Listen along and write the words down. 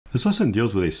This lesson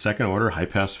deals with a second-order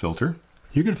high-pass filter.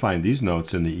 You can find these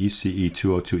notes in the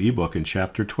ECE202 ebook in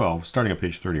Chapter 12, starting on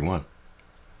page 31.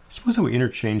 Suppose that we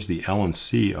interchange the L and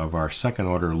C of our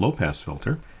second-order low-pass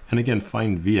filter, and again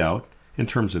find V out in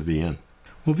terms of V in.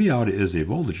 Well, V out is a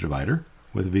voltage divider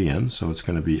with V in, so it's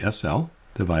going to be SL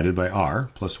divided by R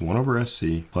plus 1 over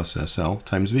SC plus SL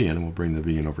times V in, and we'll bring the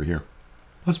V in over here.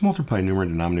 Let's multiply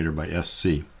numerator and denominator by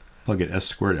SC. I'll get S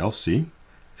squared LC,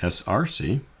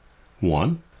 SRC,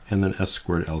 1, and then S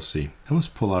squared LC. And let's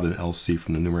pull out an LC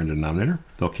from the numerator and denominator.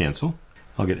 They'll cancel.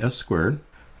 I'll get S squared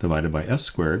divided by S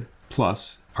squared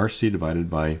plus RC divided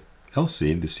by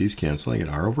LC. The C's cancel. I get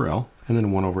R over L, and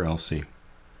then 1 over LC.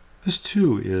 This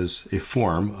too is a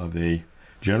form of a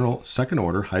general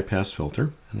second-order high-pass filter,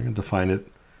 and I'm going to define it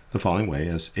the following way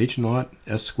as H naught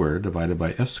S squared divided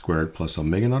by S squared plus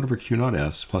omega naught over Q naught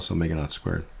S plus omega naught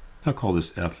squared. I'll call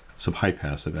this F sub high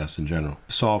pass of S in general.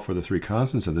 To solve for the three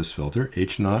constants of this filter,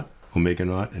 H naught, omega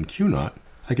naught, and Q naught,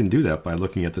 I can do that by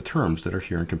looking at the terms that are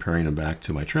here and comparing them back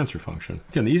to my transfer function.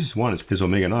 Again, the easiest one is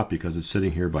omega naught because it's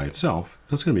sitting here by itself.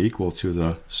 That's going to be equal to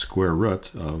the square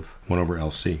root of 1 over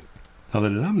LC. Now the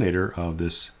denominator of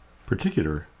this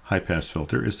particular high-pass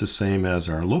filter is the same as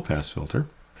our low-pass filter.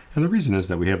 And the reason is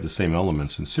that we have the same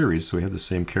elements in series, so we have the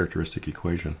same characteristic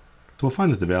equation. So we'll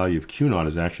find that the value of Q naught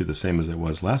is actually the same as it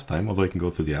was last time, although I can go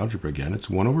through the algebra again.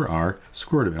 It's 1 over R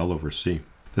squared of L over C.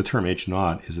 The term H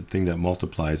naught is a thing that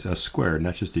multiplies S squared, and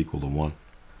that's just equal to 1.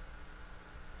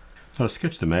 Now to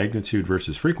sketch the magnitude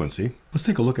versus frequency, let's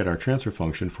take a look at our transfer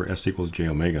function for S equals j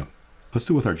omega. Let's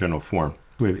do it with our general form.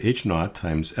 We have H naught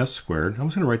times S squared. I'm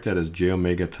just going to write that as j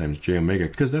omega times j omega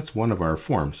because that's one of our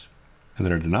forms. And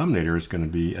then our denominator is going to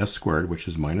be S squared, which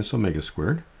is minus omega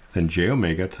squared. Then j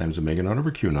omega times omega naught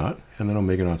over Q naught, and then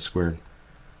omega naught squared.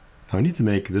 Now I need to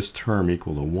make this term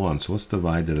equal to 1, so let's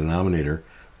divide the denominator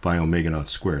by omega naught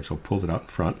squared. So I'll pull it out in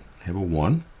front. I have a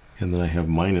 1, and then I have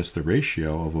minus the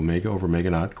ratio of omega over omega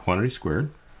naught quantity squared.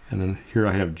 And then here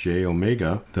I have j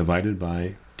omega divided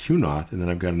by Q naught, and then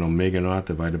I've got an omega naught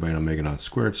divided by an omega naught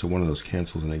squared, so one of those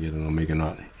cancels and I get an omega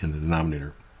naught in the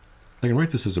denominator. I can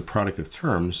write this as a product of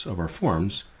terms of our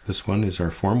forms. This one is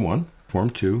our form 1, form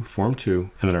 2, and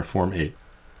then our form 8.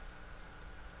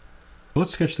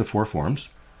 Let's sketch the four forms.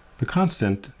 The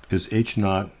constant is H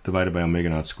naught divided by omega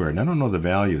naught squared. And I don't know the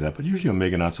value of that, but usually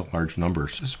omega naught's a large number.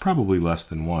 So this is probably less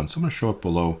than 1. So I'm going to show it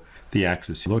below the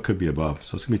axis, although it could be above.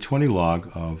 So it's going to be 20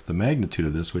 log of the magnitude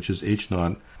of this, which is H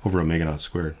naught over omega naught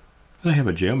squared. Then I have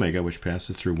a j omega, which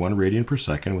passes through 1 radian per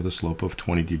second with a slope of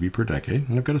 20 dB per decade.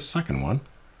 And I've got a second one.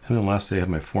 And then lastly, I have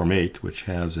my form 8, which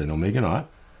has an omega naught.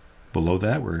 Below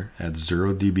that, we're at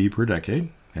 0 dB per decade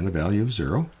and a value of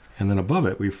 0. And then above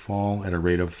it, we fall at a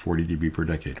rate of 40 dB per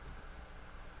decade.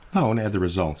 Now I want to add the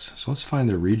results. So let's find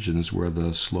the regions where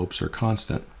the slopes are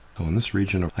constant. So in this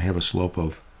region, I have a slope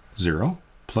of 0,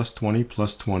 plus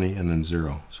 20, and then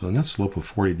 0. So a net slope of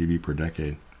 40 dB per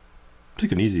decade.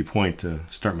 Take an easy point to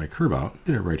start my curve out.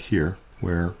 Get it right here,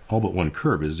 where all but one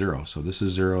curve is 0. So this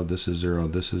is 0, this is 0,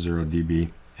 this is 0 dB.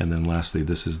 And then lastly,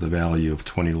 this is the value of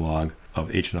 20 log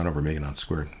of H naught over omega naught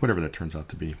squared, whatever that turns out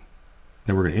to be.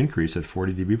 Then we're going to increase at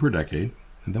 40 dB per decade.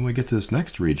 And then we get to this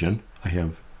next region, I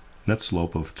have net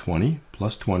slope of 20,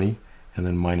 plus 20, and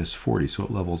then minus 40, so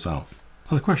it levels out.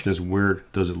 Now the question is, where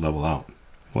does it level out?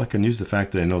 Well, I can use the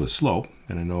fact that I know the slope,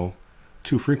 and I know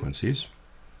two frequencies,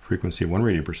 frequency of 1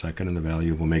 radian per second and the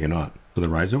value of omega naught. So the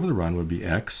rise over the run would be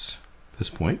x, this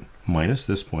point, minus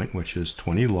this point, which is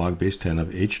 20 log base 10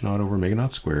 of H naught over omega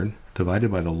naught squared,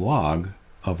 divided by the log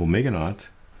of omega naught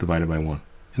divided by 1.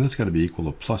 And that's got to be equal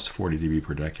to plus 40 dB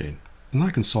per decade. And now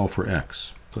I can solve for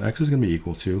x. So x is going to be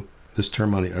equal to this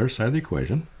term on the other side of the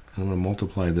equation. And I'm going to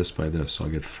multiply this by this. So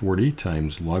I'll get 40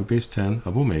 times log base 10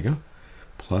 of omega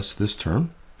plus this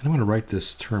term. And I'm going to write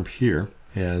this term here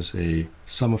as a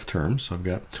sum of terms. So I've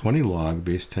got 20 log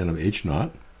base 10 of H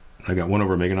naught. I got 1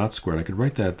 over omega naught squared. I could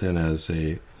write that then as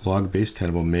a log base 10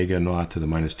 of omega naught to the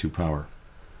minus 2 power.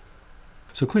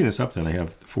 So clean this up then. I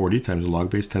have 40 times log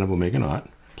base 10 of omega naught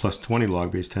plus 20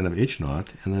 log base 10 of H naught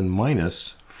and then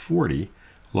minus 40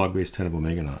 log base 10 of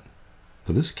omega naught.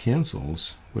 So this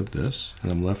cancels with this,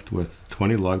 and I'm left with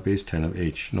 20 log base 10 of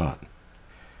H naught.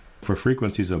 For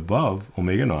frequencies above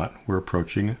omega naught, we're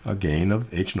approaching a gain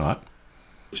of H naught,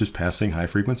 which is passing high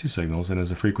frequency signals, and as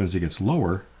the frequency gets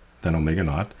lower than omega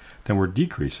naught, then we're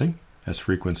decreasing as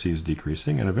frequency is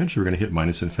decreasing, and eventually we're going to hit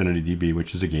minus infinity dB,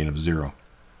 which is a gain of 0.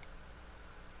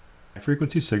 High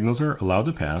frequency signals are allowed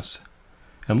to pass,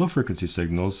 and low frequency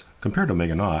signals, compared to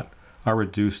omega naught, are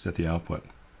reduced at the output.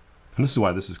 And this is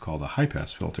why this is called a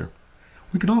high-pass filter.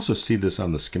 We could also see this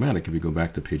on the schematic if you go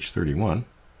back to page 31.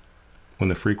 When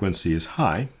the frequency is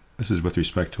high, This is with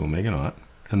respect to omega naught.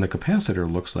 And the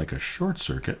capacitor looks like a short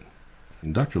circuit. The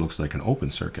inductor looks like an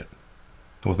open circuit.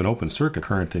 And with an open circuit,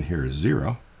 current in here is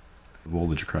 0. The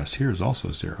voltage across here is also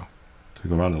 0. So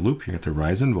we go around the loop, you get the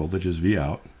rise in voltage is V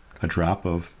out, a drop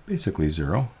of basically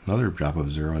 0, another drop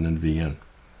of 0, and then V in.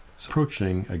 So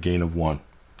approaching a gain of 1.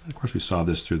 And of course, we saw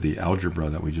this through the algebra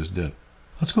that we just did.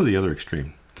 Let's go to the other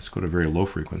extreme. Let's go to very low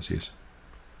frequencies.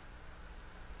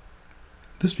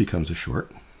 This becomes a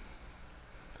short,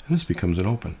 and this becomes an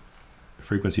open. The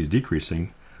frequency is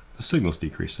decreasing, the signal is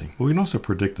decreasing. But we can also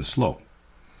predict the slope.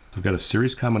 We've got a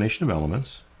series combination of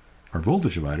elements. Our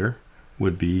voltage divider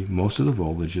would be most of the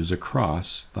voltage is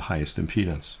across the highest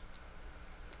impedance.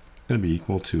 It's going to be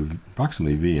equal to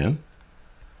approximately V in.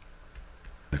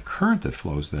 The current that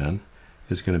flows then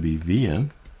is going to be V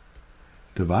in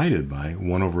divided by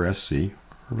 1 over SC, or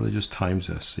really just times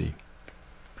SC.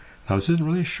 Now this isn't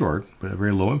really a short, but a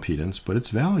very low impedance, but its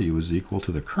value is equal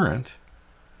to the current,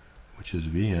 which is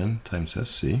V in times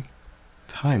SC,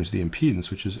 times the impedance,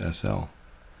 which is SL.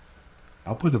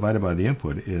 Output divided by the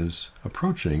input is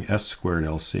approaching S squared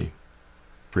LC.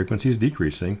 Frequency is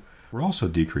decreasing. We're also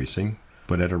decreasing,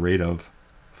 but at a rate of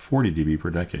 40 dB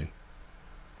per decade.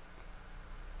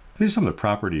 These are some of the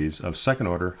properties of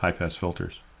second-order high-pass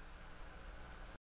filters.